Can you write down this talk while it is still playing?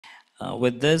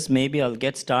With this, maybe I'll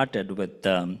get started with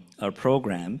our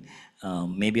program. Our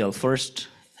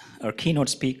keynote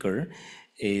speaker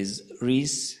is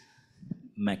Reese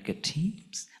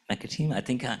McAteem. I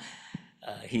think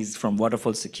he's from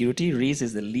Waterfall Security. Reese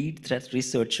is the lead threat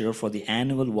researcher for the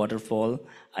annual Waterfall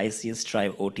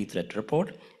ICSStrive OT threat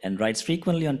report and writes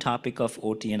frequently on topic of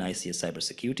OT and ICS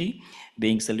cybersecurity.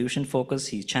 Being solution focused,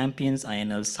 he champions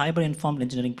INL's cyber-informed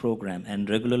engineering program and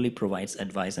regularly provides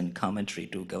advice and commentary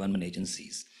to government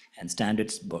agencies and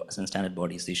standard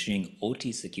bodies issuing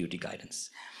OT security guidance.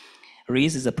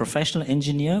 Reese is a professional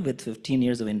engineer with 15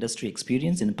 years of industry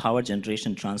experience in power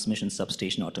generation, transmission,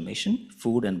 substation automation,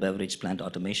 food and beverage plant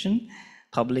automation,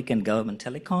 public and government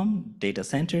telecom, data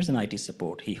centers, and IT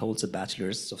support. He holds a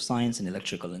Bachelor's of Science in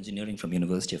Electrical Engineering from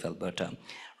University of Alberta.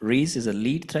 Reese is a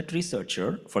lead threat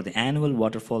researcher for the annual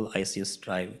Waterfall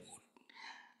ICSStrive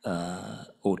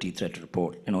OT threat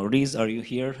report. Reese, are you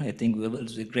here? I think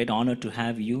it's a great honor to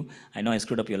have you. I know I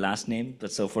screwed up your last name,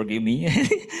 but so forgive me.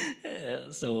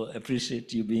 So I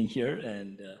appreciate you being here,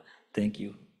 and thank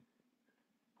you.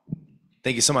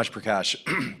 Thank you so much, Prakash.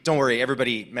 Don't worry,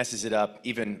 everybody messes it up.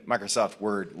 Even Microsoft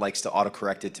Word likes to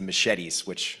autocorrect it to machetes,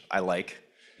 which I like.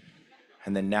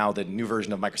 And then now the new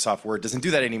version of Microsoft Word doesn't do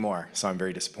that anymore, so I'm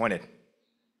very disappointed.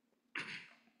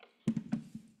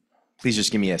 Please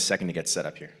just give me a second to get set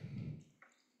up here.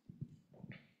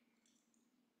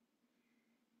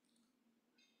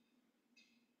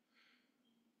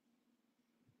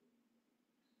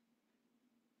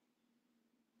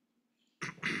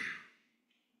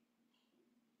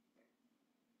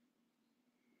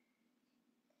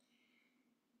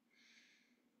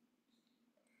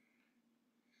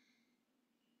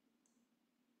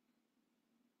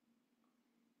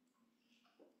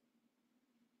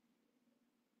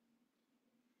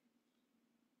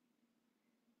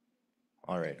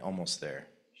 All right, almost there.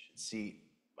 You should see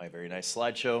my very nice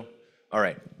slideshow. All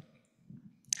right.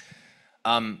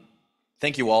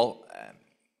 Thank you all.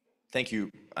 Thank you,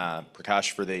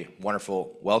 Prakash, for the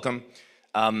wonderful welcome.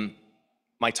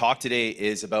 My talk today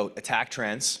is about attack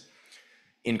trends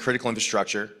in critical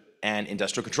infrastructure and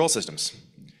industrial control systems.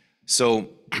 So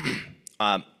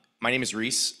my name is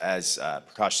Reese. As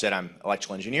Prakash said, I'm an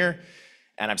electrical engineer,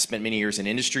 and I've spent many years in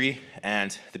industry.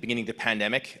 And at the beginning of the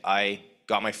pandemic, I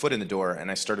got my foot in the door and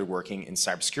I started working in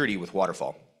cybersecurity with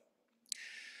Waterfall.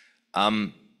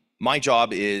 My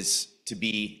job is to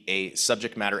be a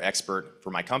subject matter expert for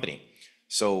my company.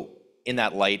 So in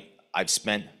that light, I've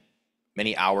spent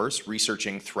many hours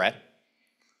researching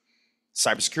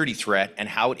cybersecurity threat, and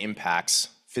how it impacts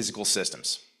physical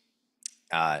systems.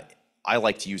 I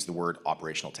like to use the word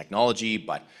operational technology,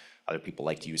 but other people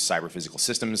like to use cyber physical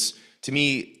systems. To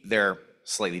me, they're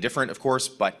slightly different, of course,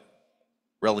 but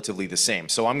relatively the same.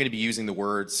 So I'm going to be using the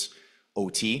words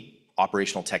OT,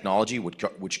 operational technology,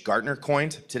 which Gartner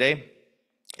coined today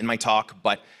in my talk,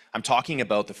 but I'm talking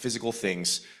about the physical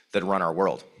things that run our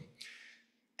world.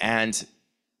 And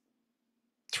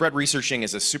threat researching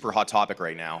is a super hot topic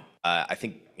right now. I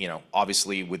think,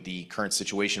 obviously with the current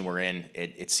situation we're in,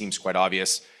 it seems quite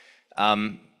obvious.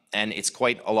 And it's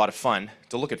quite a lot of fun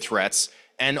to look at threats.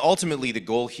 And ultimately the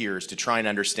goal here is to try and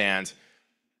understand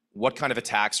what kind of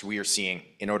attacks we are seeing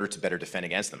in order to better defend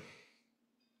against them.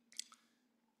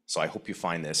 So I hope you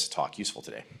find this talk useful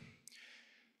today.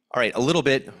 All right, a little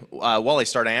bit, while I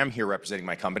start, I am here representing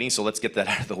my company, so let's get that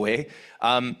out of the way.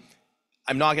 I'm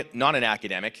not an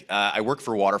academic. I work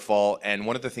for Waterfall, and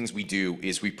one of the things we do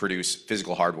is we produce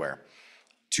physical hardware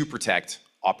to protect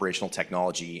operational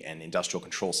technology and industrial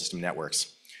control system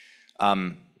networks.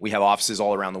 We have offices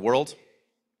all around the world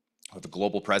with a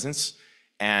global presence,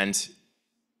 and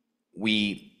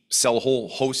we sell a whole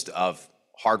host of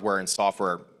hardware and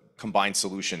software combined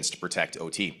solutions to protect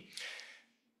OT.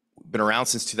 We've been around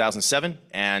since 2007,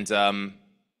 and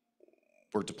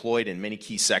we're deployed in many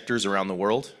key sectors around the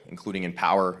world, including in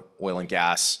power, oil and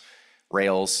gas,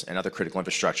 rails, and other critical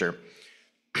infrastructure.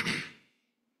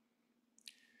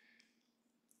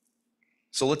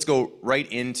 So let's go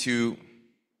right into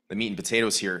the meat and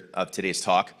potatoes here of today's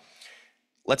talk.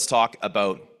 Let's talk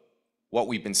about what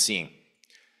we've been seeing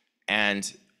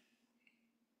and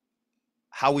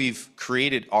how we've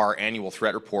created our annual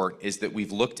threat report is that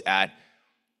we've looked at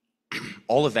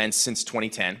all events since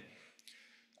 2010.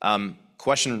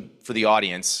 Question for the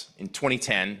audience, in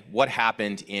 2010, what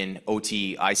happened in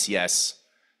OT, ICS,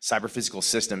 cyber physical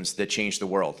systems that changed the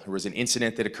world? There was an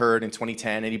incident that occurred in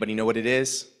 2010. Anybody know what it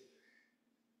is?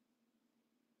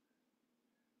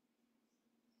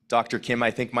 Dr. Kim,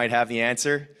 I think, might have the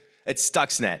answer. It's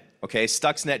Stuxnet, okay?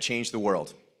 Stuxnet changed the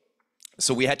world.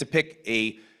 So we had to pick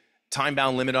a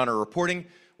time-bound limit on our reporting.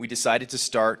 we decided to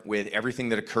start with everything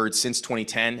that occurred since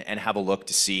 2010 and have a look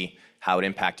to see how it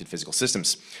impacted physical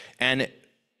systems. And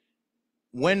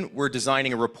when we're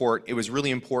designing a report, it was really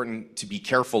important to be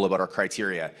careful about our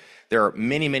criteria. There are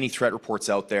many, many threat reports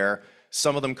out there.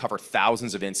 Some of them cover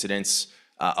thousands of incidents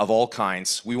of all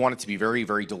kinds. We wanted to be very,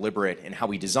 very deliberate in how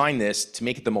we design this to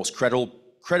make it the most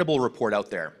credible report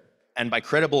out there. And by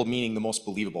credible, meaning the most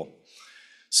believable.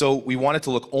 So we wanted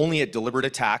to look only at deliberate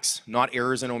attacks, not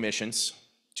errors and omissions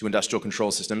to industrial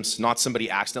control systems, not somebody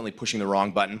accidentally pushing the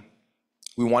wrong button.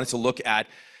 We wanted to look at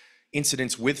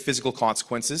incidents with physical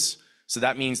consequences. So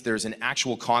that means there's an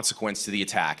actual consequence to the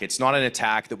attack. It's not an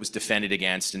attack that was defended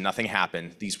against and nothing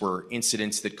happened. These were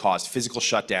incidents that caused physical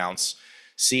shutdowns,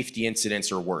 safety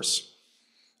incidents, or worse.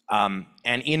 And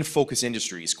in focus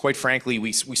industries, quite frankly,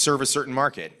 we serve a certain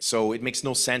market. So it makes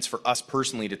no sense for us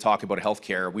personally to talk about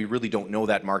healthcare. We really don't know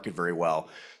that market very well.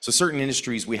 So certain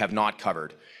industries we have not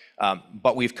covered.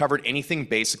 But we've covered anything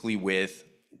basically with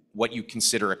what you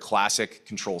consider a classic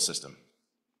control system.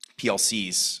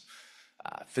 PLCs,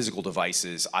 physical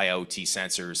devices, IoT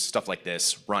sensors, stuff like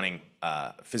this, running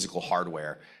physical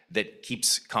hardware that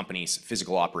keeps companies'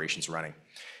 physical operations running.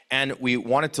 And we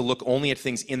wanted to look only at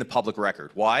things in the public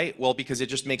record. Why? Well, because it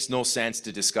just makes no sense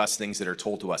to discuss things that are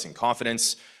told to us in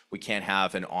confidence. We can't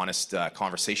have an honest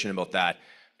conversation about that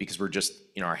because we're just,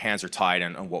 our hands are tied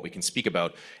on what we can speak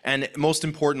about. And most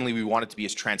importantly, we want it to be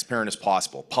as transparent as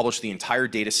possible. Publish the entire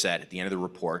data set at the end of the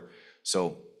report.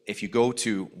 So if you go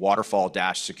to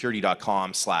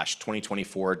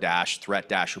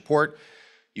waterfall-security.com/2024-threat-report,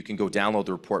 you can go download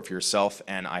the report for yourself,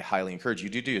 and I highly encourage you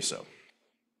to do so.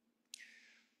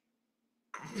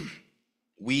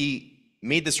 We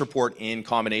made this report in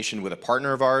combination with a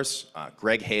partner of ours,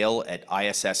 Greg Hale at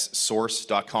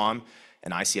ISSSource.com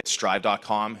and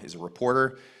ICSStrive.com is a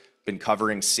reporter, been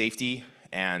covering safety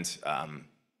and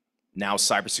now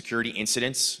cybersecurity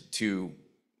incidents to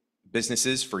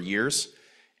businesses for years,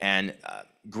 and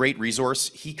great resource.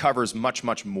 He covers much,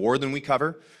 much more than we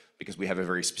cover because we have a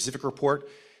very specific report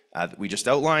that we just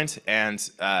outlined. And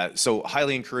so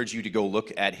highly encourage you to go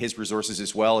look at his resources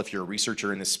as well if you're a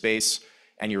researcher in this space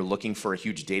and you're looking for a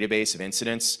huge database of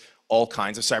incidents, all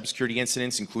kinds of cybersecurity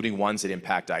incidents, including ones that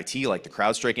impact IT, like the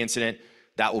CrowdStrike incident.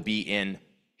 That will be in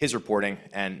his reporting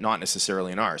and not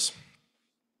necessarily in ours.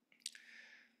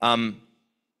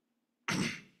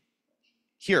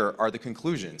 Here are the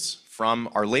conclusions from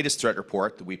our latest threat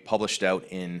report that we published out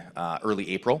in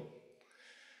early April.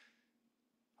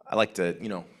 I like to,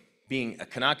 being a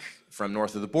Canuck from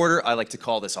north of the border, I like to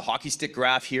call this a hockey stick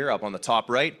graph here up on the top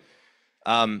right.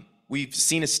 We've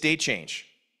seen a state change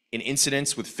in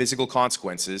incidents with physical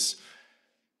consequences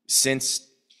since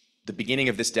the beginning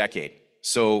of this decade.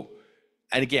 So,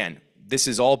 and again, this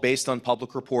is all based on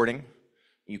public reporting.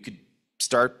 You could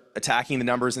start attacking the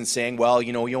numbers and saying, well,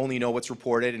 you only know what's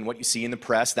reported and what you see in the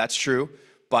press. That's true.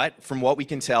 But from what we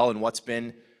can tell and what's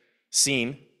been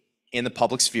seen in the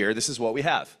public sphere, this is what we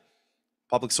have.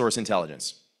 Public source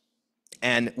intelligence.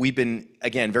 And we've been,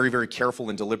 again, very, very careful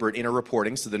and deliberate in our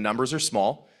reporting, so the numbers are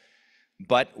small,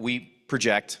 but we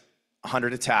project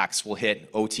 100 attacks will hit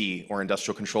OT or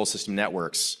industrial control system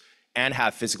networks and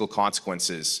have physical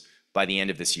consequences by the end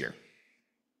of this year.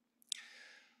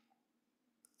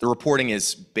 The reporting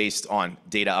is based on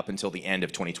data up until the end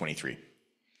of 2023.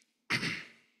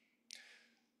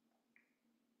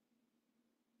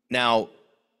 Now,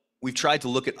 we've tried to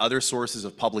look at other sources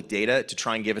of public data to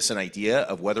try and give us an idea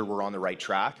of whether we're on the right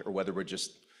track or whether we're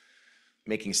just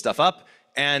making stuff up.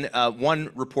 And one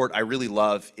report I really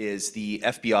love is the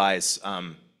FBI's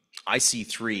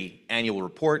IC3 annual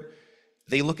report.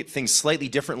 They look at things slightly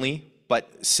differently,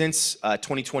 but since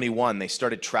 2021, they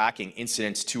started tracking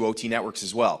incidents to OT networks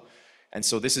as well. And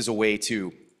so this is a way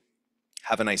to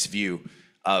have a nice view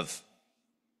of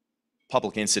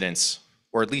public incidents,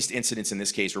 or at least incidents in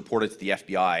this case reported to the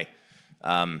FBI.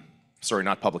 Sorry,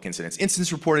 not public incidents.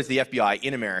 Incidents reported to the FBI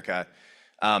in America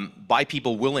by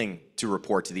people willing to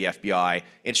report to the FBI.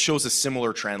 It shows a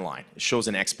similar trend line. It shows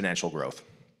an exponential growth.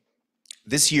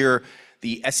 This year,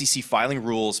 the SEC filing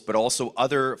rules, but also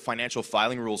other financial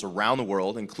filing rules around the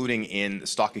world, including in the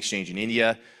stock exchange in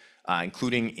India,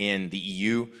 including in the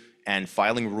EU, and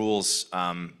filing rules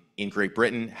in Great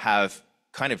Britain have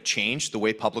kind of changed the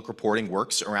way public reporting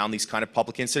works around these kind of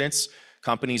public incidents.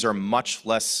 Companies are much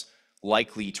less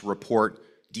likely to report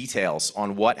details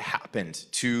on what happened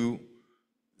to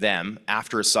them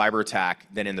after a cyber attack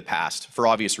than in the past, for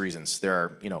obvious reasons. There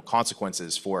are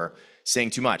consequences for saying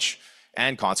too much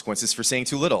and consequences for saying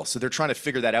too little. So they're trying to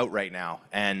figure that out right now.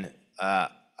 And I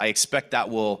expect that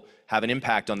will have an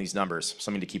impact on these numbers,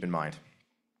 something to keep in mind.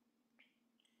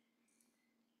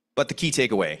 But the key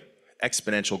takeaway,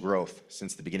 exponential growth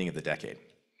since the beginning of the decade.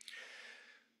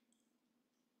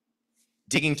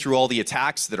 Digging through all the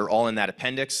attacks that are all in that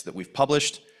appendix that we've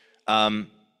published,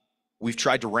 we've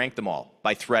tried to rank them all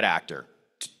by threat actor.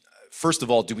 First of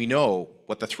all, do we know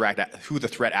what who the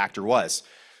threat actor was?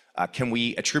 Can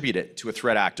we attribute it to a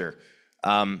threat actor?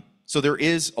 So there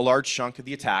is a large chunk of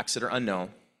the attacks that are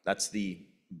unknown. That's the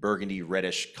burgundy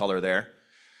reddish color there.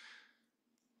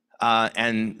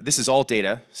 And this is all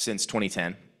data since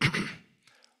 2010.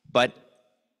 But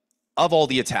of all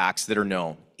the attacks that are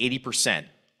known, 80%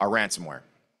 are ransomware.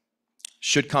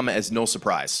 Should come as no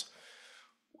surprise.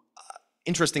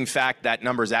 Interesting fact, that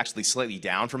number is actually slightly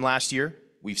down from last year.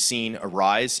 We've seen a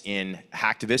rise in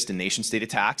hacktivist and nation-state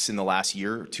attacks in the last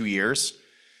year or 2 years.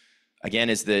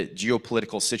 Again, as the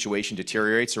geopolitical situation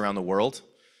deteriorates around the world,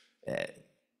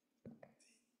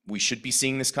 we should be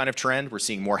seeing this kind of trend. We're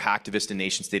seeing more hacktivist and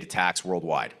nation-state attacks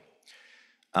worldwide.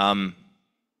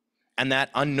 And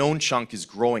that unknown chunk is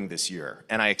growing this year,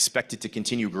 and I expect it to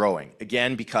continue growing.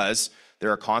 Again, because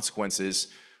there are consequences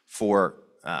for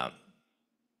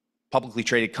publicly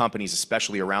traded companies,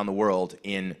 especially around the world,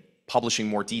 in publishing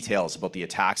more details about the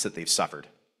attacks that they've suffered.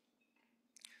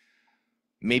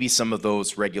 Maybe some of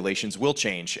those regulations will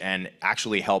change and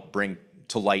actually help bring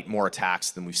to light more attacks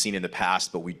than we've seen in the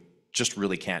past, but we just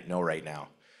really can't know right now.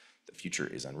 The future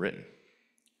is unwritten.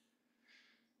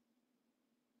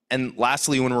 And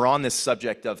lastly, when we're on this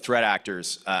subject of threat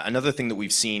actors, another thing that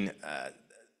we've seen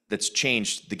that's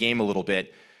changed the game a little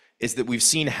bit is that we've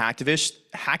seen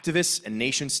hacktivists and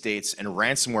nation states and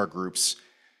ransomware groups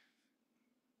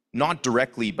not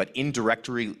directly, but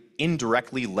indirectly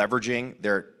leveraging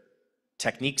their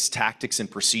techniques, tactics,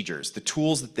 and procedures, the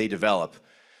tools that they develop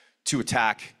to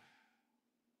attack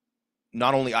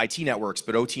not only IT networks,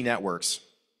 but OT networks,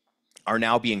 are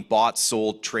now being bought,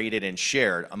 sold, traded, and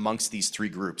shared amongst these three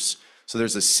groups. So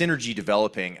there's a synergy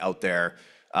developing out there.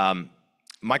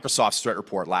 Microsoft's threat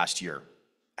report last year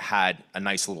had a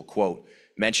nice little quote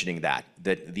mentioning that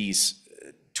these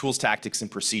tools, tactics,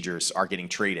 and procedures are getting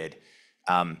traded.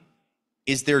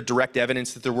 Is there direct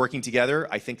evidence that they're working together?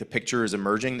 I think the picture is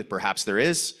emerging that perhaps there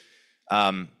is.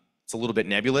 It's a little bit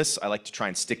nebulous. I like to try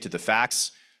and stick to the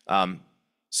facts.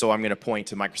 So I'm going to point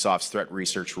to Microsoft's threat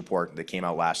research report that came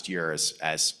out last year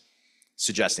as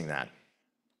suggesting that.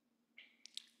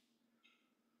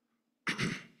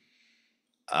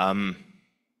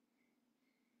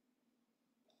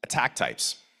 Attack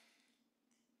types.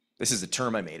 This is a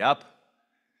term I made up.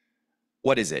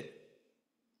 What is it?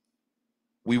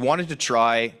 We wanted to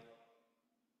try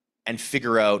and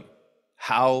figure out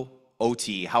how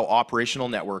OT, how operational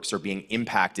networks are being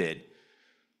impacted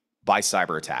by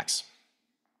cyber attacks.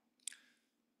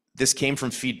 This came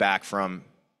from feedback from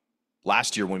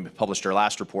last year when we published our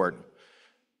last report.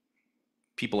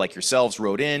 People like yourselves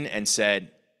wrote in and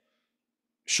said,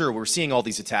 sure, we're seeing all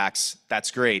these attacks, that's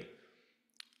great,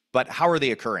 but how are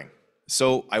they occurring?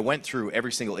 So I went through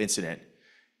every single incident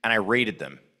and I rated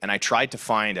them and I tried to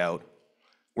find out,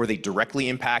 were they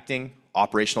directly impacting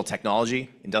operational technology,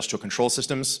 industrial control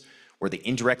systems? Were they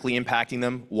indirectly impacting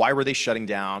them? Why were they shutting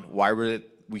down? Why were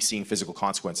we seeing physical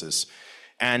consequences?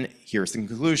 And here's the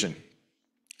conclusion.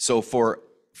 So for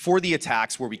the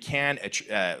attacks where we can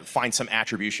find some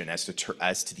attribution as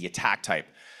to the attack type,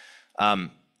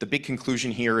 the big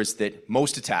conclusion here is that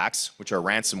most attacks, which are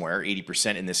ransomware,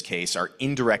 80% in this case, are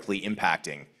indirectly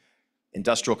impacting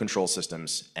industrial control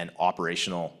systems and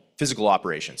physical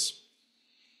operations.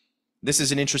 This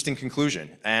is an interesting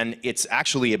conclusion, and it's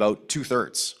actually about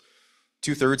 2/3.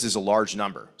 2/3 is a large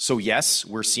number. So yes,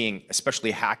 we're seeing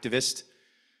especially hacktivist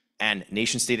and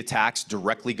nation-state attacks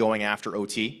directly going after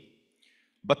OT,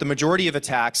 but the majority of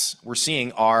attacks we're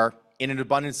seeing are in an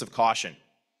abundance of caution.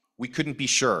 We couldn't be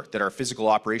sure that our physical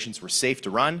operations were safe to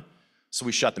run, so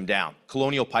we shut them down.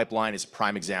 Colonial Pipeline is a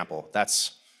prime example.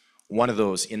 That's one of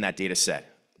those in that data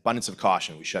set. Abundance of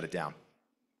caution, we shut it down.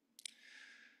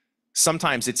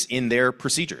 Sometimes it's in their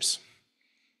procedures.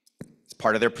 It's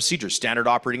part of their procedures, standard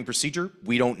operating procedure.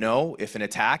 We don't know if an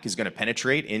attack is going to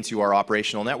penetrate into our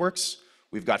operational networks.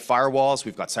 We've got firewalls,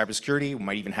 we've got cybersecurity, we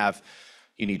might even have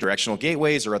unidirectional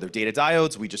gateways or other data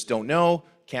diodes. We just don't know,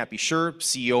 can't be sure.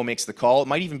 CEO makes the call. It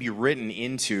might even be written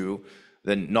into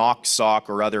the NOC, SOC,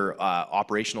 or other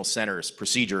operational centers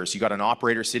procedures. You got an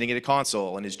operator sitting at a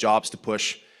console and his job's to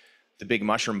push the big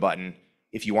mushroom button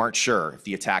if you aren't sure if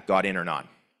the attack got in or not.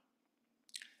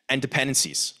 And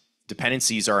dependencies.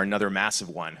 Dependencies are another massive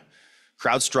one.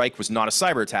 CrowdStrike was not a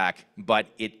cyber attack, but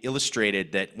it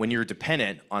illustrated that when you're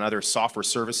dependent on other software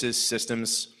services,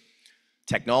 systems,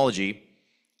 technology,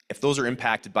 if those are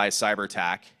impacted by a cyber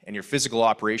attack and your physical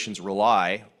operations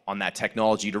rely on that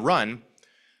technology to run,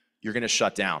 you're going to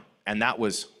shut down. And that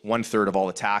was 1/3 of all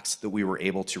attacks that we were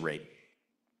able to rate.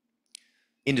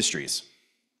 Industries.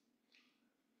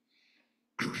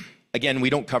 Again, we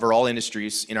don't cover all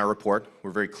industries in our report.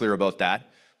 We're very clear about that.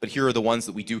 But here are the ones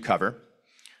that we do cover.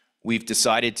 We've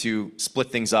decided to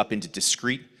split things up into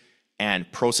discrete and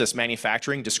process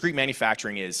manufacturing. Discrete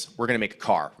manufacturing is, we're going to make a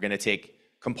car. We're going to take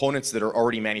components that are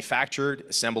already manufactured,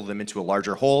 assemble them into a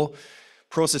larger whole.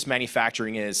 Process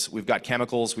manufacturing is, we've got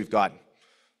chemicals, we've got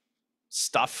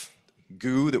stuff,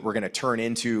 goo, that we're going to turn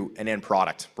into an end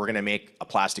product. We're going to make a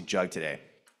plastic jug today,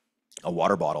 a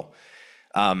water bottle.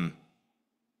 By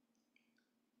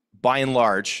and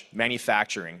large,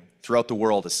 manufacturing throughout the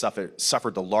world has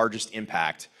suffered the largest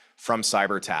impact from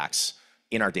cyber attacks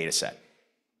in our data set.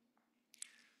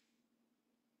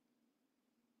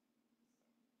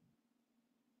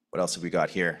 What else have we got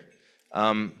here?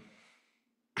 A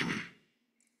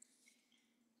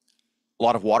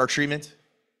lot of water treatment.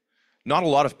 Not a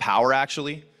lot of power,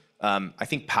 actually. I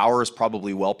think power is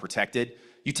probably well protected.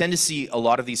 You tend to see a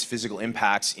lot of these physical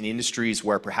impacts in industries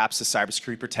where perhaps the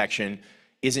cybersecurity protection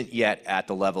isn't yet at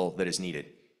the level that is needed.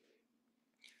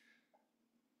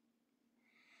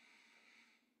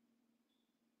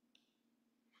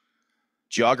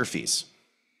 Geographies.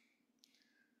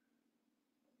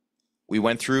 We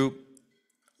went through,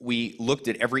 we looked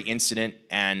at every incident,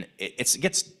 and it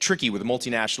gets tricky with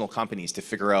multinational companies to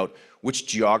figure out which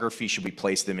geography should we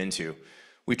place them into.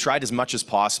 We tried as much as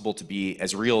possible to be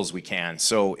as real as we can.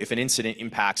 So if an incident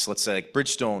impacts, let's say like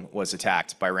Bridgestone was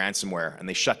attacked by ransomware and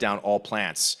they shut down all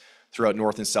plants throughout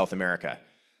North and South America,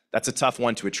 that's a tough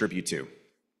one to attribute to.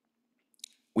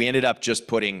 We ended up just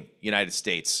putting United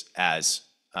States as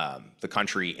the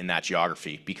country in that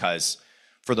geography because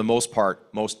for the most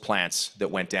part, most plants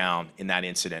that went down in that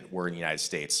incident were in the United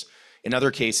States. In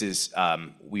other cases,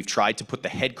 we've tried to put the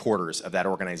headquarters of that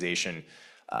organization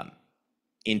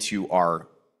into our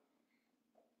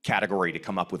category to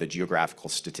come up with a geographical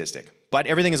statistic. But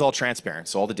everything is all transparent,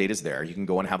 so all the data is there. You can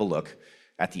go and have a look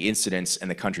at the incidents and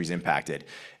the countries impacted.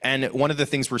 And one of the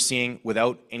things we're seeing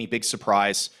without any big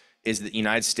surprise is that the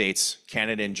United States,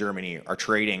 Canada, and Germany are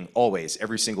trading always,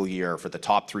 every single year, for the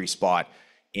top 3 spot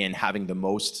in having the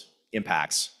most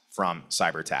impacts from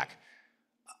cyber attack.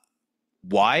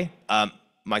 Why?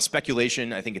 My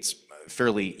speculation, I think it's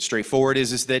fairly straightforward,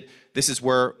 is that this is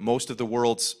where most of the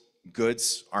world's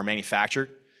goods are manufactured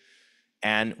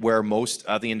and where most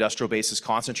of the industrial base is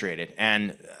concentrated.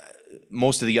 And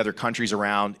most of the other countries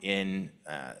around in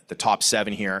the top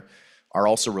 7 here are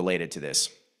also related to this.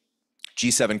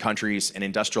 G7 countries and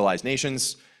industrialized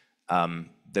nations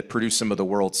that produce some of the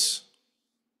world's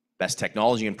best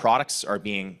technology and products are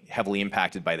being heavily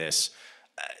impacted by this.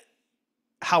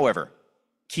 However,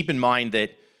 keep in mind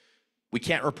that we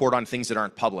can't report on things that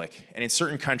aren't public. And in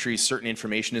certain countries, certain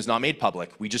information is not made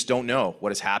public. We just don't know what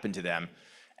has happened to them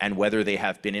and whether they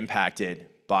have been impacted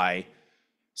by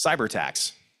cyber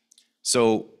attacks.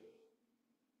 So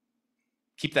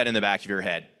keep that in the back of your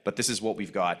head. But this is what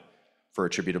we've got for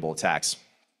attributable attacks.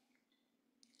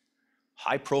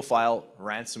 High-profile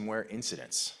ransomware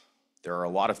incidents. There are a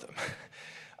lot of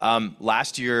them.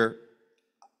 Last year,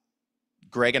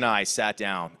 Greg and I sat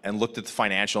down and looked at the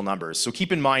financial numbers. So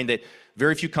keep in mind that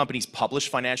very few companies publish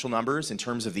financial numbers in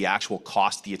terms of the actual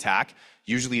cost of the attack.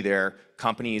 Usually they're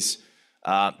companies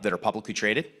that are publicly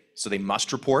traded, so they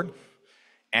must report.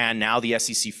 And now the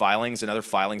SEC filings and other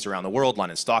filings around the world,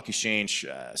 London Stock Exchange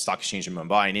in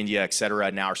Mumbai and India, et cetera,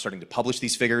 now are starting to publish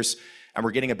these figures, and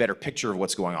we're getting a better picture of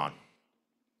what's going on.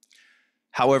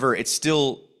 However, it's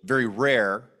still very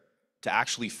rare to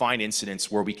actually find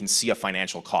incidents where we can see a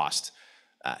financial cost.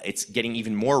 It's getting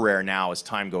even more rare now as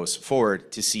time goes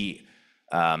forward to see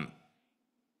some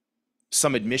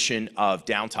admission of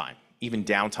downtime. Even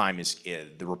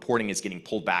downtime the reporting is getting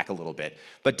pulled back a little bit.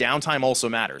 But downtime also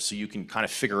matters, so you can kind of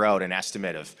figure out an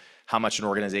estimate of how much an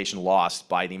organization lost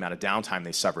by the amount of downtime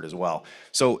they suffered as well.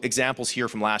 So examples here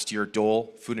from last year,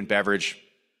 Dole, food and beverage,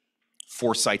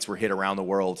 4 sites were hit around the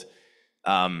world.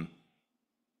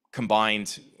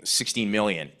 Combined 16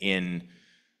 million in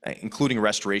including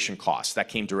restoration costs. That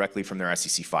came directly from their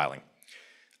SEC filing.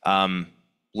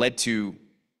 Led to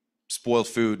spoiled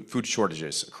food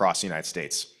shortages across the United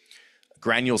States.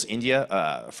 Granules India,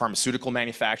 a pharmaceutical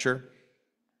manufacturer,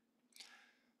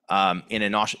 in a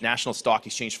national stock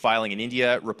exchange filing in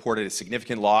India, reported a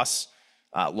significant loss,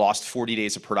 lost 40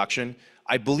 days of production.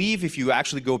 I believe if you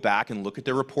actually go back and look at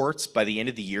their reports, by the end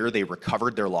of the year, they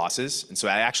recovered their losses. And so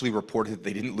I actually reported that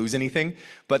they didn't lose anything,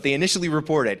 but they initially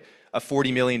reported a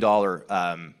 $40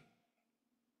 million,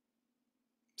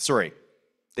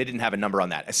 They didn't have a number on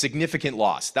that. A significant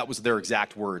loss. That was their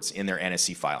exact words in their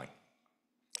NSC filing.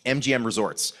 MGM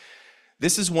Resorts.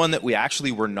 This is one that we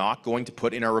actually were not going to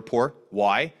put in our report.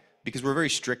 Why? Because we're very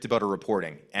strict about our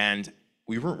reporting, and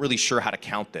we weren't really sure how to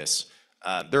count this.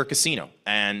 They're a casino,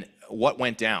 and what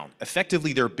went down?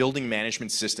 Effectively, their building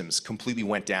management systems completely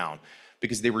went down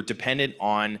because they were dependent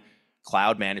on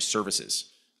cloud managed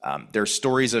services. There are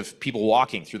stories of people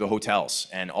walking through the hotels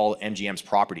and all MGM's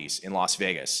properties in Las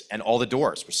Vegas, and all the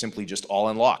doors were simply just all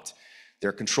unlocked.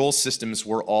 Their control systems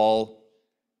were all,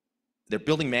 their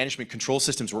building management control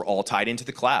systems were all tied into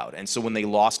the cloud. And so when they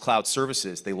lost cloud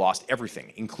services, they lost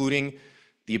everything, including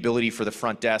the ability for the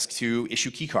front desk to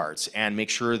issue key cards and make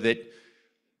sure that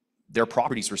their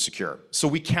properties were secure. So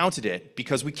we counted it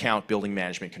because we count building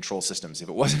management control systems. If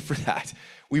it wasn't for that,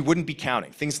 we wouldn't be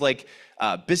counting. Things like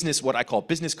business, what I call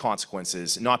business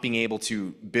consequences, not being able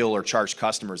to bill or charge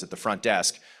customers at the front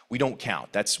desk, we don't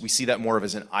count. We see that more of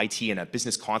as an IT and a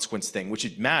business consequence thing, which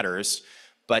it matters,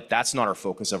 but that's not our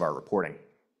focus of our reporting.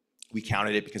 We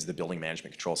counted it because of the building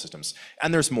management control systems.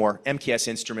 And there's more. MKS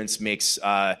Instruments makes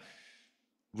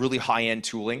really high-end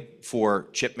tooling for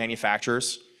chip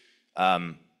manufacturers.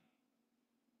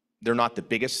 They're not the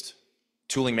biggest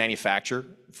tooling manufacturer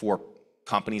for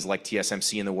companies like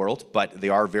TSMC in the world, but they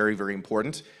are very, very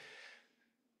important.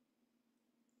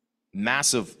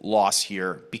 Massive loss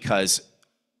here because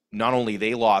not only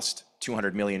they lost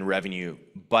 200 million revenue,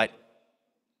 but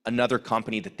another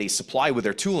company that they supply with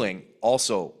their tooling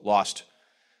also lost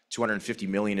 250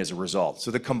 million as a result.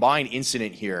 So the combined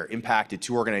incident here impacted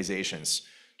two organizations,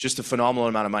 just a phenomenal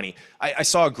amount of money. I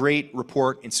saw a great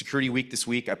report in Security Week this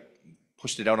week. I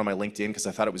pushed it out on my LinkedIn because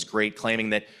I thought it was great, claiming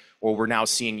that, well, we're now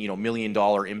seeing, $1 million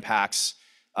impacts.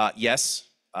 Yes,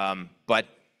 but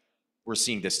we're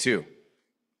seeing this too.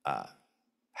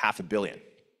 $500 million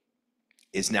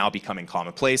is now becoming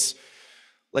commonplace.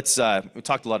 We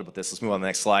talked a lot about this. Let's move on to the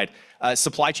next slide.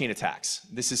 Supply chain attacks.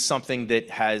 This is something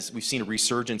that we've seen a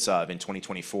resurgence of in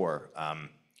 2024.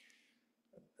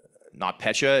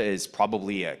 NotPetya is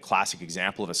probably a classic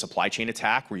example of a supply chain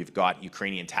attack where you've got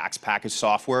Ukrainian tax package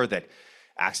software that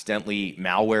accidentally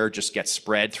malware just gets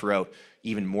spread throughout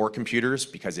even more computers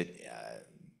because it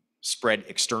spread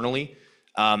externally.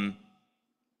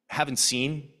 Haven't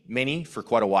seen many for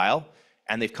quite a while,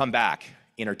 and they've come back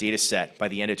in our data set by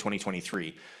the end of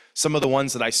 2023. Some of the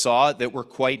ones that I saw that were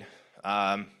quite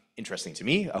interesting to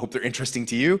me, I hope they're interesting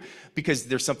to you, because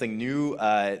there's something new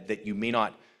that you may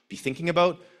not be thinking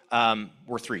about,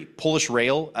 were three. Polish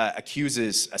Rail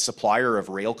accuses a supplier of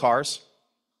rail cars,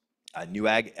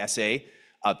 Newag SA,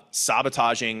 of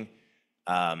sabotaging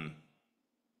the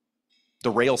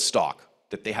rail stock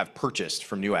that they have purchased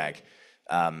from Newag.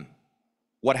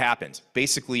 What happened?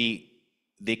 Basically,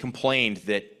 they complained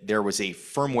that there was a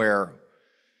firmware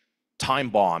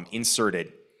time bomb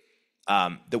inserted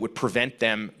that would prevent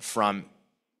them from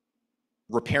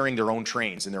repairing their own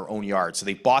trains in their own yard. So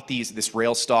they bought this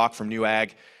rail stock from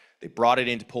Newag, they brought it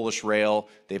into Polish Rail,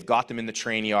 they've got them in the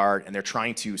train yard, and they're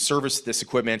trying to service this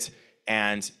equipment,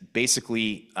 and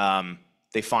basically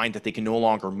they find that they can no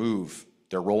longer move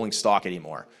their rolling stock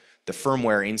anymore. The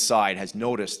firmware inside has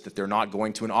noticed that they're not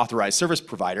going to an authorized service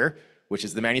provider, which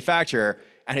is the manufacturer,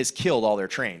 and has killed all their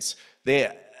trains.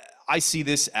 I see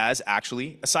this as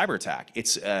actually a cyber attack.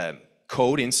 It's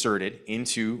code inserted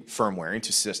into firmware,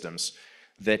 into systems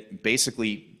that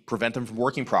basically prevent them from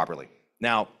working properly.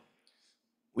 Now,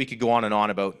 we could go on and on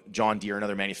about John Deere and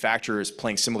other manufacturers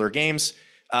playing similar games,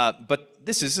 but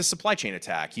this is a supply chain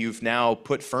attack. You've now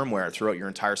put firmware throughout your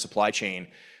entire supply chain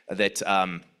that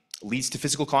leads to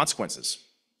physical consequences.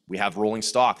 We have rolling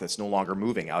stock that's no longer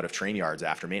moving out of train yards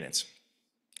after maintenance.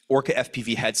 Orca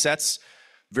FPV headsets,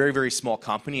 very, very small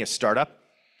company, a startup.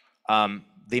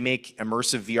 They make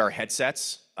immersive VR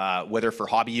headsets, whether for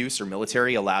hobby use or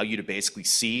military, allow you to basically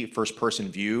see first-person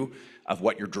view of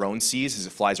what your drone sees as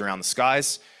it flies around the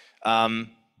skies.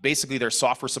 Basically, they're a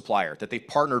software supplier that they've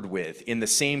partnered with in the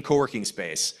same co-working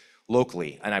space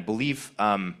locally. And I believe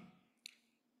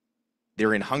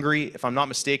they're in Hungary, if I'm not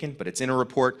mistaken, but it's in a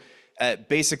report.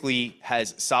 Basically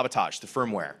has sabotaged the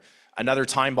firmware. Another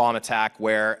time bomb attack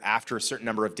where after a certain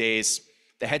number of days,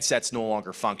 the headsets no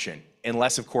longer function.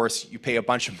 Unless, of course, you pay a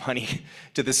bunch of money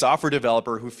to the software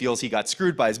developer who feels he got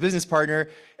screwed by his business partner.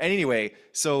 And anyway,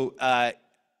 so a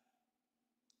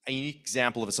unique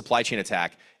example of a supply chain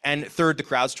attack. And third, the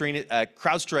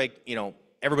CrowdStrike,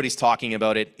 everybody's talking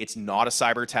about it. It's not a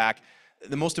cyber attack.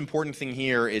 The most important thing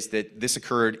here is that this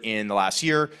occurred in the last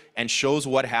year and shows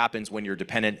what happens when you're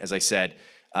dependent, as I said,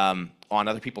 on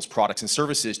other people's products and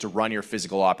services to run your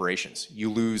physical operations.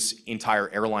 You lose entire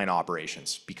airline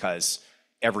operations because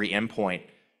every endpoint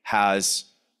has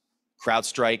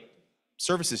CrowdStrike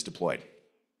services deployed.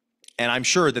 And I'm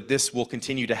sure that this will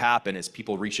continue to happen as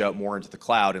people reach out more into the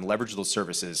cloud and leverage those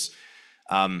services.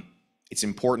 It's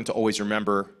important to always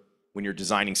remember when you're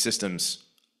designing systems,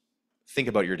 think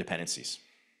about your dependencies.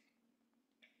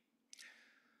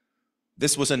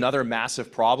 This was another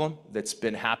massive problem that's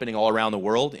been happening all around the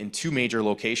world in two major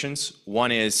locations.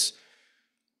 One is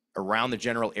around the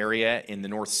general area in the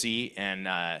North Sea and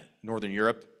Northern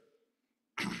Europe,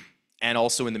 and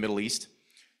also in the Middle East.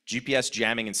 GPS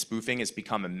jamming and spoofing has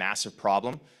become a massive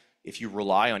problem. If you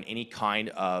rely on any kind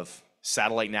of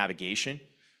satellite navigation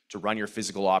to run your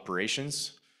physical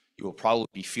operations, you will probably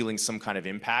be feeling some kind of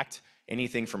impact.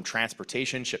 Anything from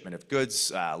transportation, shipment of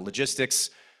goods, logistics,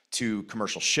 to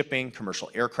commercial shipping,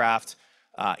 commercial aircraft,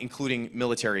 including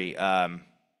military,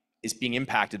 is being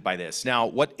impacted by this. Now,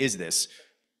 what is this?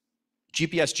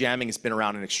 GPS jamming has been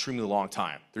around an extremely long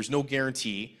time. There's no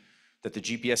guarantee that the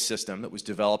GPS system that was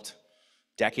developed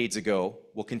decades ago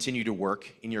will continue to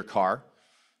work in your car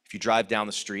if you drive down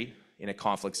the street in a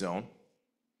conflict zone.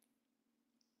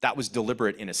 That was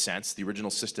deliberate in a sense. The original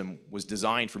system was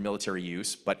designed for military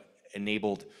use, but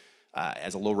enabled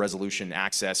as a low resolution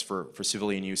access for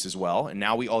civilian use as well. And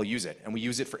now we all use it, and we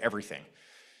use it for everything.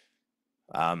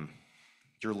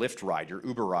 Your Lyft ride, your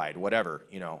Uber ride, whatever,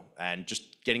 you know, and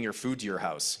just getting your food to your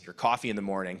house, your coffee in the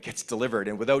morning gets delivered.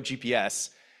 And without GPS,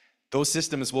 those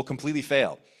systems will completely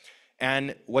fail.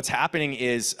 And what's happening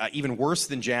is even worse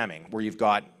than jamming, where you've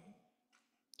got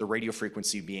the radio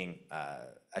frequency being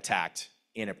attacked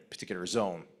in a particular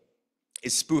zone,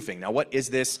 is spoofing. Now, what is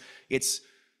this? It's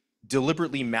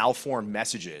deliberately malformed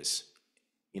messages.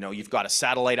 You know, you've got a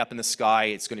satellite up in the sky,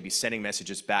 it's going to be sending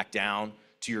messages back down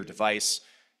to your device.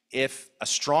 If a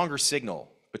stronger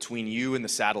signal between you and the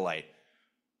satellite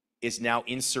is now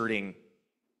inserting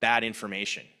bad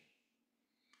information,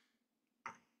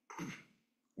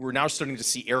 we're now starting to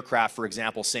see aircraft, for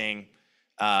example, saying,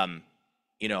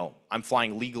 you know, I'm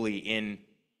flying legally in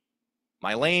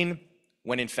my lane,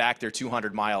 when in fact they're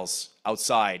 200 miles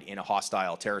outside in a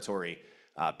hostile territory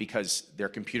because their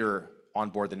computer on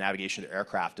board the navigation of the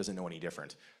aircraft doesn't know any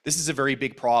different. This is a very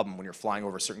big problem when you're flying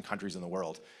over certain countries in the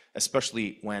world,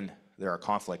 especially when there are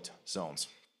conflict zones.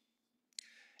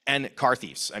 And car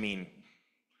thieves. I mean,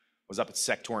 I was up at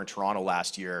Sector in Toronto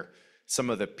last year. Some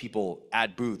of the people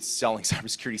at booths selling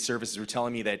cybersecurity services were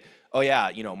telling me that, oh yeah,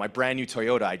 you know, my brand new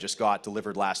Toyota I just got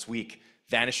delivered last week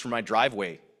vanished from my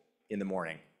driveway in the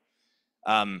morning.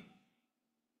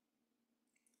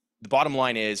 The bottom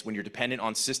line is, when you're dependent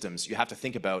on systems, you have to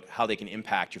think about how they can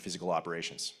impact your physical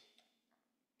operations.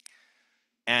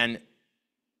 And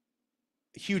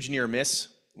a huge near miss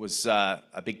was a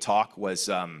big talk was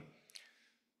an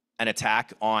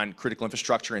attack on critical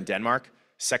infrastructure in Denmark.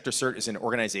 SectorCert is an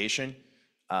organization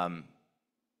that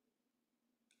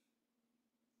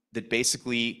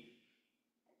basically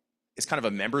is kind of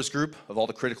a members group of all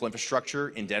the critical infrastructure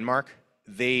in Denmark.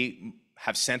 They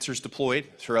have sensors deployed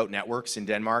throughout networks in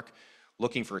Denmark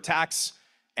looking for attacks,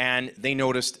 and they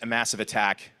noticed a massive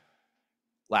attack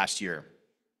last year.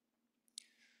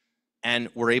 And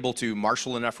were able to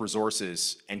marshal enough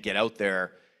resources and get out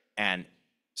there and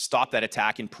stop that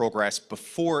attack in progress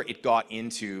before it got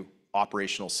into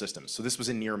operational systems. So this was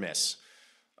a near miss.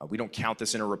 We don't count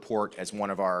this in a report as one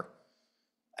of our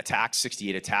attacks,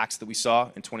 68 attacks that we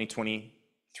saw in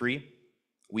 2023.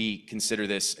 We consider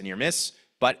this a near miss,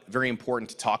 but very important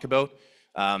to talk about.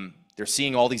 They're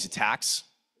seeing all these attacks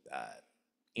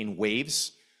in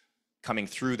waves coming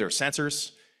through their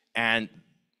sensors and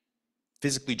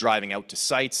physically driving out to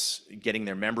sites, getting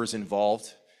their members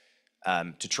involved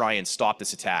to try and stop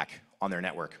this attack on their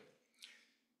network.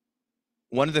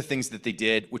 One of the things that they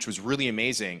did, which was really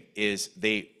amazing, is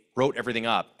they wrote everything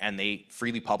up and they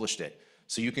freely published it.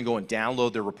 So you can go and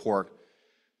download their report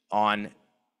on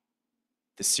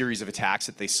the series of attacks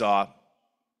that they saw.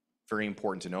 Very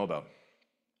important to know about.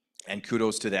 And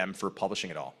kudos to them for publishing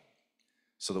it all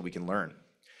so that we can learn.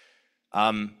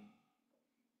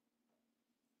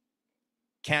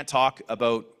 Can't talk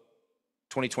about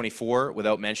 2024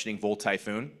 without mentioning Volt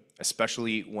Typhoon,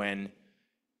 especially when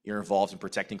you're involved in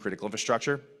protecting critical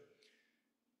infrastructure.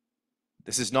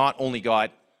 This has not only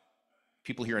got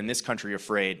people here in this country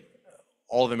afraid,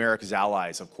 all of America's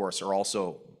allies, of course, are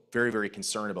also very, very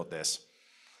concerned about this.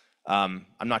 I'm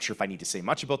not sure if I need to say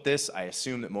much about this. I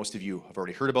assume that most of you have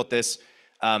already heard about this.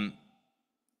 But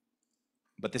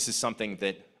this is something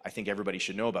that I think everybody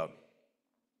should know about.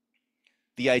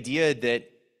 The idea that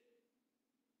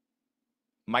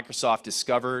Microsoft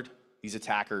discovered these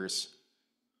attackers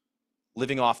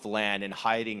living off the land and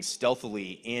hiding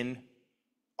stealthily in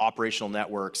operational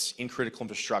networks, in critical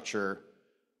infrastructure,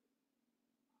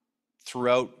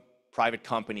 throughout private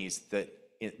companies that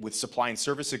with supply and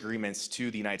service agreements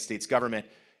to the United States government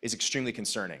is extremely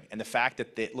concerning. And the fact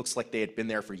that it looks like they had been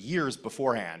there for years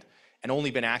beforehand and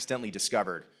only been accidentally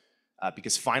discovered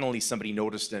because finally somebody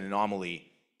noticed an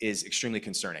anomaly is extremely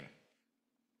concerning.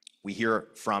 We hear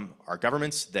from our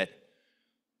governments that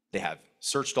they have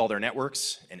searched all their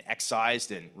networks and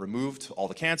excised and removed all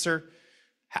the cancer.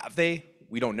 Have they?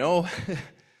 We don't know.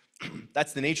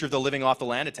 That's the nature of the living off the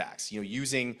land attacks,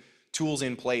 using tools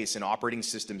in place and operating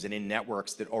systems and in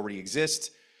networks that already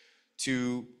exist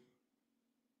to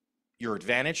your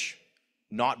advantage,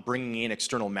 not bringing in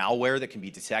external malware that can be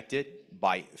detected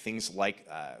by things like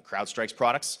CrowdStrike's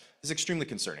products is extremely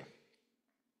concerning.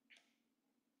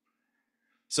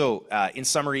 So in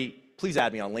summary, please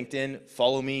add me on LinkedIn,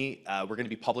 follow me. We're going to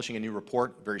be publishing a new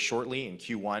report very shortly in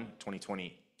Q1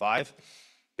 2025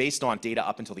 based on data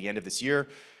up until the end of this year.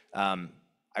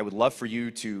 I would love for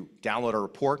you to download our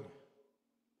report,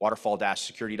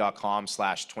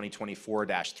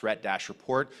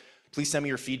 waterfall-security.com/2024-threat-report. Please send me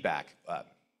your feedback.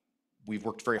 We've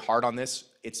worked very hard on this.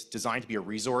 It's designed to be a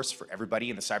resource for everybody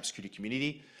in the cybersecurity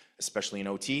community, especially in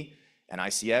OT and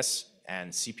ICS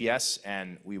and CPS,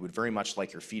 and we would very much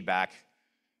like your feedback.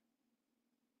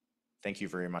 Thank you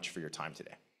very much for your time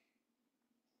today.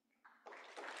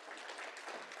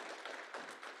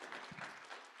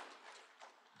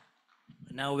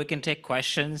 Now we can take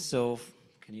questions. So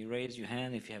can you raise your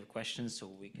hand if you have questions so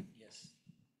we can, yes.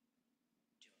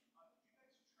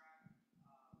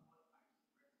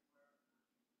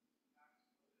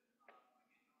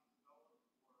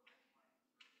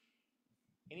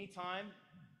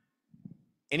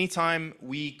 Anytime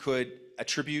we could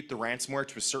attribute the ransomware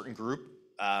to a certain group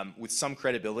with some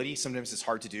credibility, sometimes it's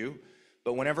hard to do,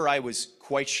 but whenever I was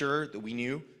quite sure that we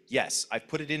knew, yes, I've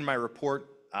put it in my report.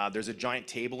 There's a giant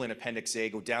table in Appendix A.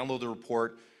 Go download the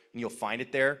report and you'll find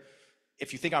it there.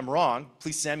 If you think I'm wrong,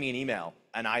 please send me an email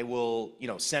and I will,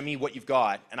 send me what you've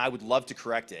got and I would love to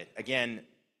correct it. Again,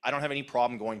 I don't have any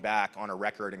problem going back on a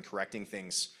record and correcting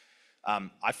things.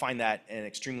 I find that an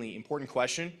extremely important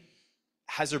question.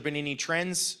 Has there been any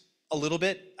trends? A little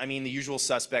bit. I mean, the usual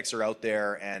suspects are out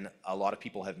there and a lot of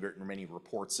people have written many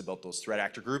reports about those threat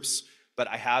actor groups, but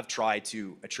I have tried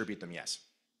to attribute them, yes.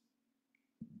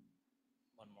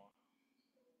 One more.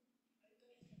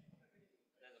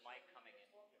 There's a mic coming in.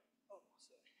 Oh,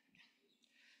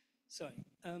 sorry.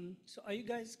 So are you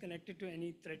guys connected to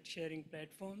any threat sharing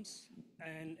platforms?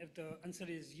 And if the answer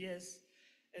is yes,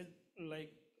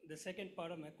 the second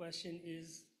part of my question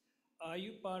is, are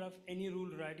you part of any rule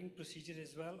writing procedure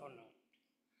as well or not?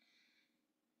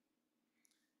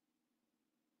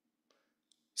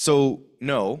 So,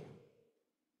 no.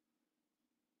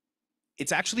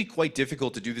 It's actually quite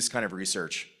difficult to do this kind of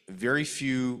research. Very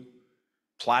few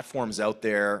platforms out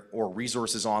there or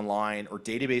resources online or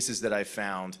databases that I've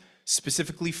found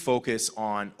specifically focus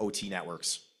on OT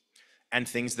networks and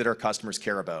things that our customers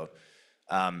care about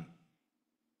and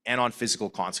on physical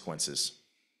consequences.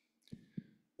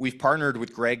 We've partnered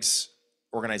with Greg's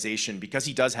organization because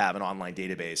he does have an online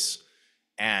database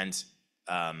and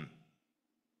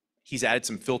he's added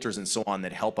some filters and so on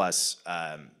that help us,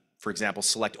 for example,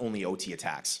 select only OT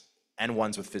attacks and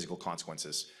ones with physical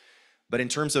consequences. But in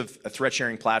terms of threat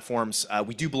sharing platforms,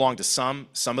 we do belong to some.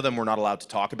 Some of them we're not allowed to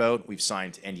talk about. We've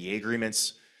signed NDA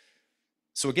agreements.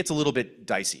 So it gets a little bit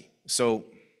dicey.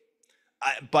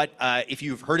 But if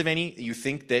you've heard of any you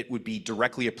think that would be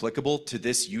directly applicable to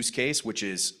this use case, which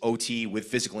is OT with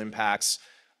physical impacts,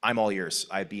 I'm all ears.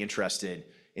 I'd be interested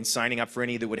in signing up for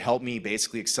any that would help me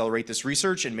basically accelerate this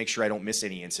research and make sure I don't miss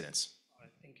any incidents. All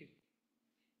right, thank you.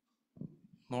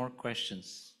 More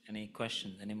questions? Any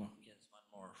questions? Any more? Yes, one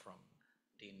more from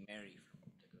Dean Mary from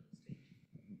Dakota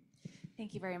State.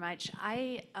 Thank you very much.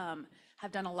 I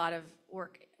have done a lot of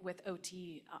work with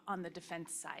OT on the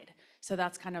defense side. So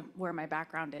that's kind of where my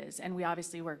background is. And we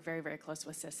obviously work very, very close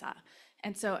with CISA.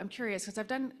 And so I'm curious, because I've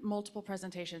done multiple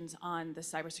presentations on the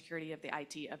cybersecurity of the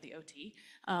IT, of the OT,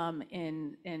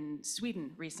 in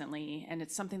Sweden recently, and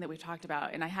it's something that we've talked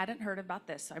about. And I hadn't heard about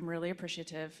this. So I'm really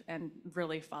appreciative and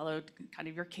really followed kind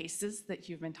of your cases that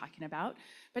you've been talking about.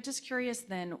 But just curious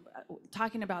then,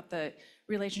 talking about the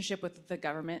relationship with the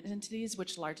government entities,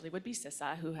 which largely would be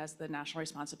CISA, who has the national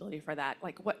responsibility for that.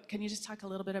 Can you just talk a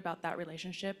little bit about that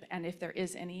relationship, and if there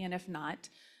is any, and if not,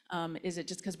 is it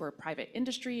just because we're a private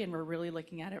industry and we're really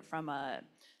looking at it from a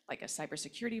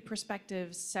cybersecurity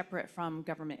perspective, separate from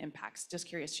government impacts? Just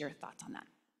curious your thoughts on that.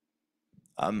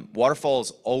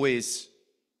 Waterfall's always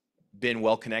been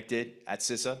well connected at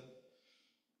CISA.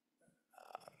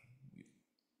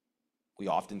 We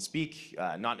often speak,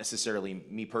 not necessarily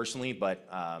me personally, but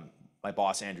my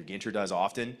boss Andrew Ginter does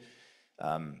often.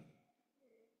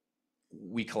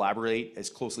 We collaborate as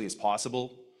closely as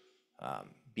possible.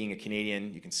 Being a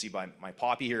Canadian, you can see by my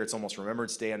poppy here, it's almost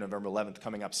Remembrance Day on November 11th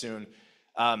coming up soon.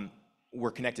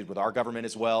 We're connected with our government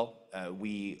as well.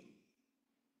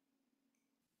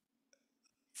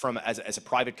 As a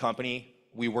private company,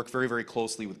 we work very, very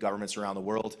closely with governments around the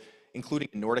world, including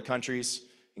the Nordic countries,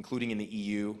 including in the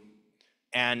EU.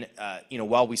 And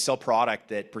while we sell product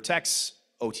that protects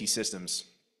OT systems,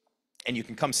 and you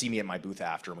can come see me at my booth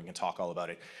after and we can talk all about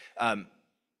it.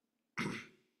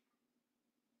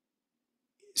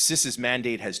 CIS's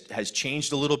mandate has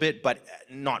changed a little bit, but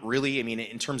not really. I mean,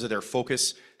 in terms of their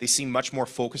focus, they seem much more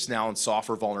focused now on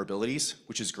software vulnerabilities,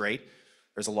 which is great.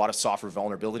 There's a lot of software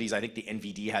vulnerabilities. I think the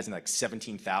NVD has like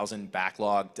 17,000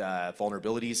 backlogged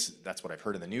vulnerabilities. That's what I've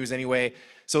heard in the news anyway.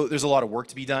 So there's a lot of work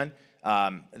to be done.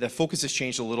 The focus has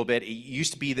changed a little bit. It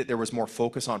used to be that there was more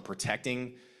focus on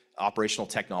protecting operational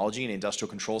technology and industrial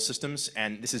control systems,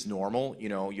 and this is normal.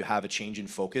 You have a change in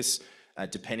focus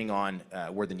depending on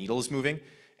where the needle is moving.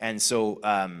 And so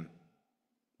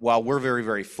while we're very,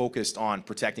 very focused on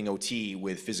protecting OT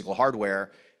with physical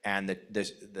hardware, and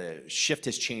the shift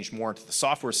has changed more into the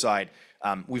software side,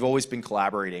 we've always been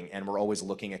collaborating, and we're always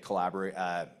looking at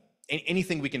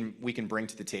anything we can bring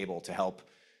to the table to help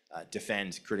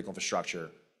defend critical infrastructure,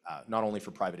 not only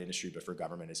for private industry, but for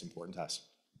government is important to us.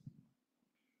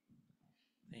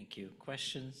 Thank you.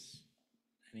 Questions?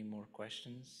 Any more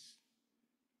questions?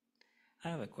 I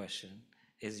have a question.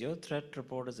 Is your threat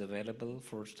report available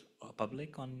for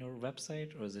public on your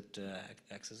website, or is it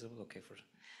accessible? Okay.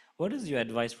 What is your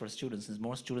advice for students? Since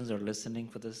more students are listening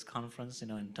for this conference,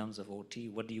 in terms of OT,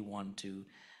 what do you want to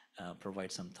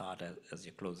provide some thought as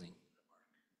you're closing?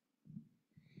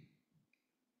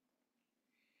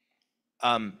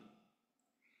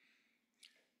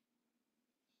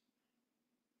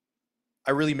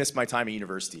 I really missed my time at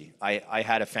university. I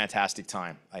had a fantastic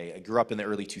time. I grew up in the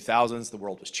early 2000s. The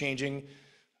world was changing.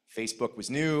 Facebook was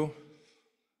new,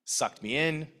 sucked me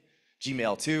in,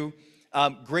 Gmail too.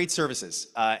 Great services,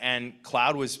 and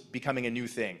cloud was becoming a new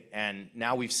thing, and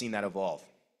now we've seen that evolve.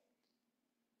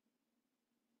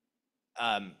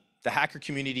 The hacker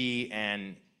community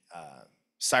and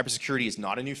cybersecurity is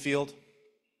not a new field.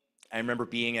 I remember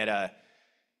being at a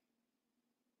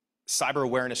cyber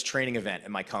awareness training event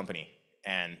at my company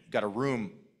and got a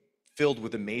room filled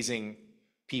with amazing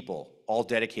people, all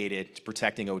dedicated to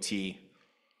protecting OT,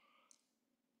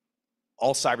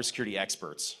 all cybersecurity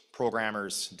experts,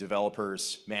 programmers,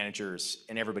 developers, managers,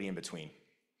 and everybody in between.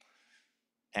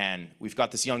 And we've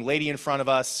got this young lady in front of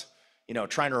us,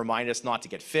 trying to remind us not to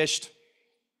get phished.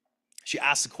 She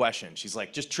asked a question. She's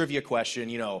like, just trivia question,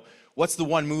 what's the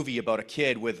one movie about a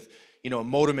kid with, a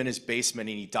modem in his basement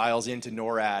and he dials into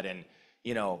NORAD and,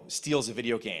 steals a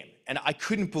video game? And I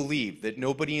couldn't believe that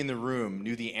nobody in the room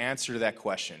knew the answer to that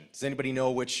question. Does anybody know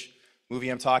which movie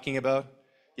I'm talking about?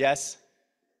 Yes?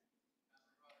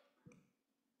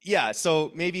 Yeah,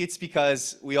 so maybe it's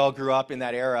because we all grew up in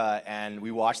that era and we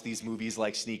watched these movies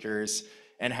like Sneakers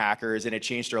and Hackers, and it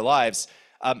changed our lives.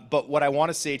 But what I want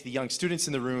to say to the young students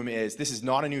in the room is this is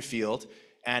not a new field,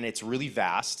 and it's really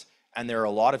vast, and there are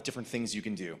a lot of different things you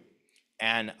can do.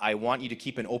 And I want you to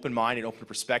keep an open mind and open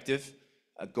perspective.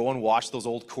 Go and watch those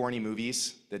old corny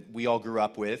movies that we all grew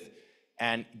up with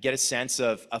and get a sense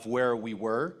of where we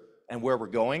were and where we're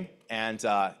going, and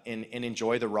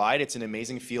enjoy the ride. It's an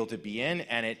amazing field to be in,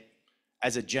 and it,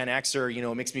 as a Gen Xer,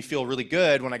 it makes me feel really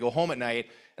good when I go home at night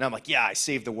and I'm like, yeah, I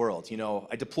saved the world.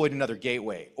 I deployed another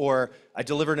gateway, or I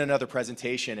delivered another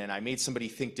presentation and I made somebody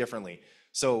think differently.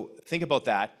 So think about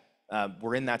that.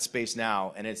 We're in that space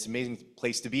now, and it's an amazing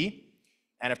place to be.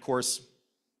 And of course,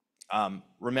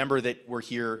 remember that we're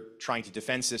here trying to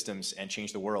defend systems and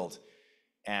change the world,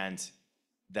 and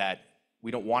that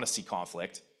we don't want to see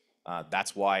conflict.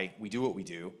 That's why we do what we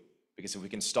do, because if we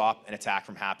can stop an attack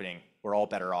from happening, we're all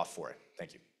better off for it.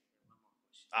 Thank you.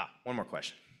 One more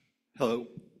question. Hello.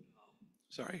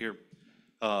 Sorry, here.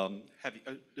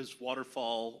 Does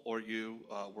Waterfall or you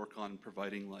work on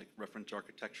providing like reference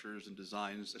architectures and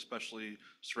designs, especially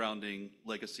surrounding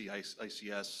legacy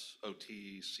ICS,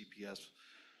 OT, CPS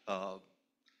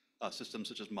systems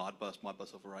such as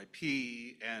Modbus over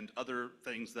IP, and other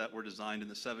things that were designed in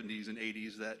the 70s and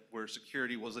 80s where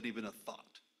security wasn't even a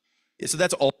thought? Yeah, so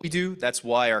that's all we do. That's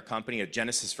why our company, a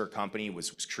Genesis for company,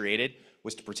 was created,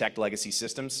 was to protect legacy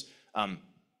systems.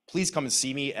 Please come and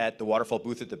see me at the Waterfall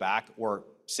booth at the back, or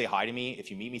say hi to me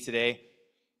if you meet me today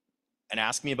and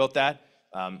ask me about that.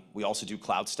 We also do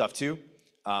cloud stuff too.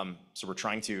 So we're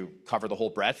trying to cover the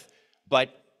whole breadth. But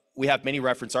we have many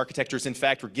reference architectures. In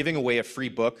fact, we're giving away a free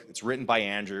book. It's written by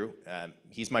Andrew.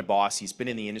 He's my boss. He's been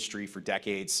in the industry for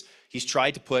decades. He's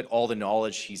tried to put all the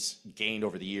knowledge he's gained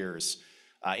over the years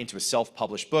into a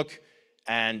self-published book,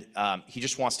 and he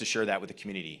just wants to share that with the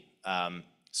community.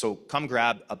 So come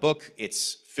grab a book.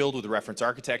 It's filled with reference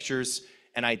architectures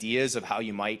and ideas of how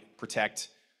you might protect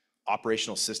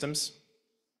operational systems.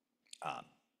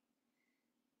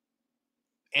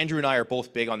 Andrew and I are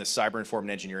both big on this cyber-informed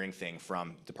engineering thing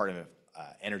from Department of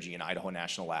Energy and Idaho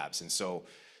National Labs. And so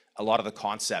a lot of the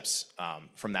concepts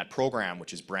from that program,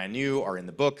 which is brand new, are in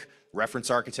the book.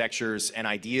 Reference architectures and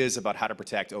ideas about how to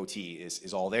protect OT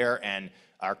is all there. And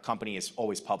our company has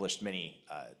always published many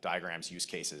diagrams, use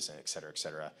cases, and et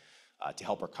cetera, to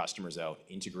help our customers out,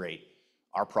 integrate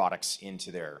our products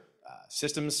into their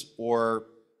systems, or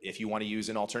if you want to use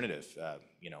an alternative,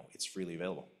 it's freely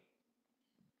available.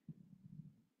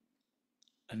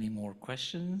 Any more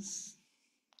questions?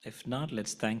 If not,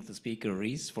 let's thank the speaker,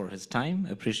 Reese, for his time.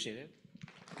 Appreciate it.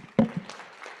 Wow,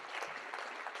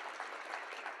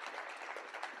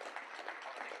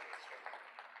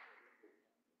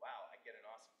 I get an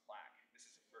awesome plaque. This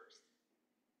is a first.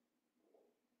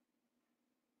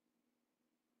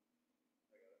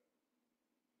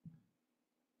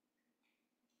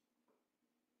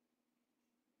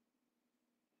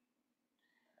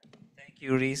 Thank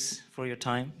you, Reese, for your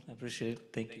time. I appreciate it.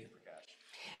 Thank you.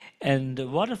 And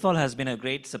Waterfall has been a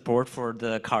great support for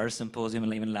the CAR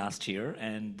Symposium even last year.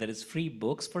 And there is free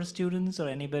books for students or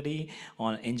anybody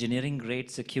on engineering grade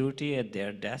security at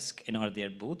their desk or their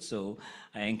booth. So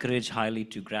I encourage highly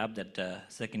to grab that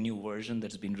second new version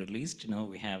that's been released.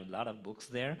 We have a lot of books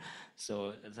there.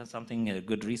 So that's something, a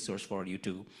good resource for you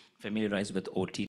to familiarize with OT